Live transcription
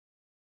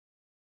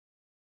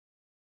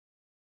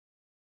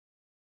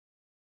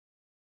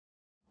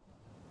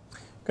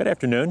Good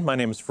afternoon. My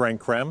name is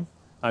Frank Kremm.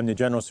 I'm the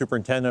General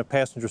Superintendent of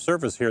Passenger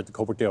Service here at the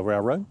Colebrookdale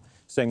Railroad,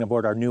 staying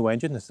aboard our new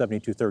engine, the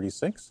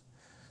 7236.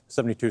 The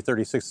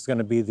 7236 is going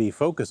to be the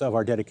focus of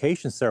our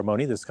dedication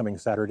ceremony this coming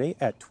Saturday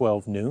at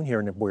 12 noon here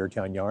in the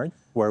Boyertown Yard,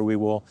 where we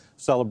will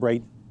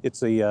celebrate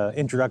its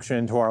introduction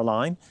into our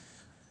line.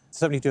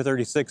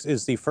 7236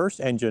 is the first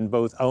engine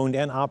both owned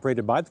and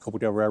operated by the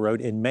Colebrookdale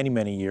Railroad in many,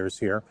 many years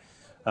here.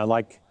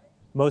 Like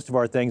most of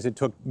our things, it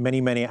took many,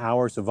 many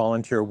hours of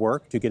volunteer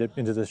work to get it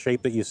into the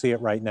shape that you see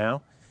it right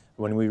now.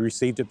 When we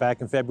received it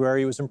back in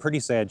February, it was in pretty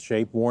sad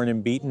shape, worn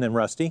and beaten and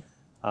rusty,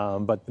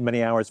 but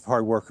many hours of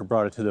hard work have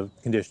brought it to the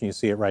condition you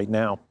see it right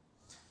now.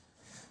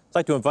 I'd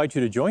like to invite you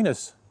to join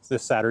us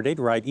this Saturday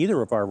to ride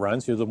either of our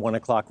runs, either the 1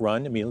 o'clock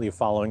run immediately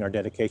following our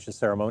dedication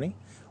ceremony,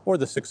 or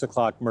the 6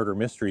 o'clock murder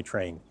mystery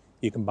train.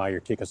 You can buy your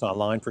tickets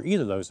online for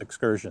either of those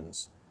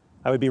excursions.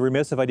 I would be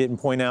remiss if I didn't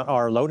point out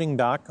our loading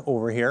dock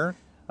over here.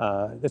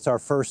 It's our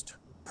first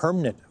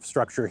permanent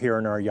structure here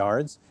in our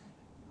yards.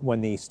 When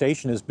the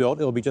station is built,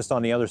 it'll be just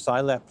on the other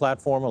side of that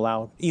platform,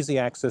 allow easy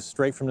access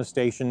straight from the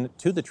station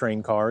to the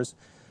train cars.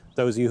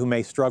 Those of you who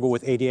may struggle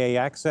with ADA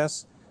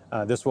access,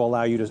 this will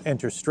allow you to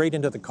enter straight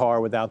into the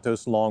car without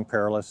those long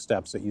perilous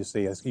steps that you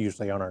see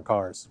usually on our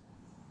cars.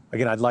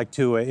 Again, I'd like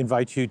to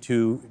invite you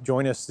to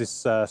join us this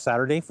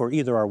Saturday for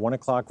either our 1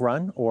 o'clock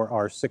run or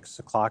our 6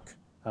 o'clock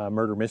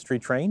murder mystery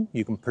train.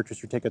 You can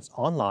purchase your tickets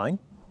online.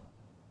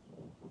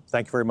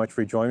 Thank you very much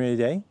for joining me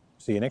today.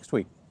 See you next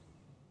week.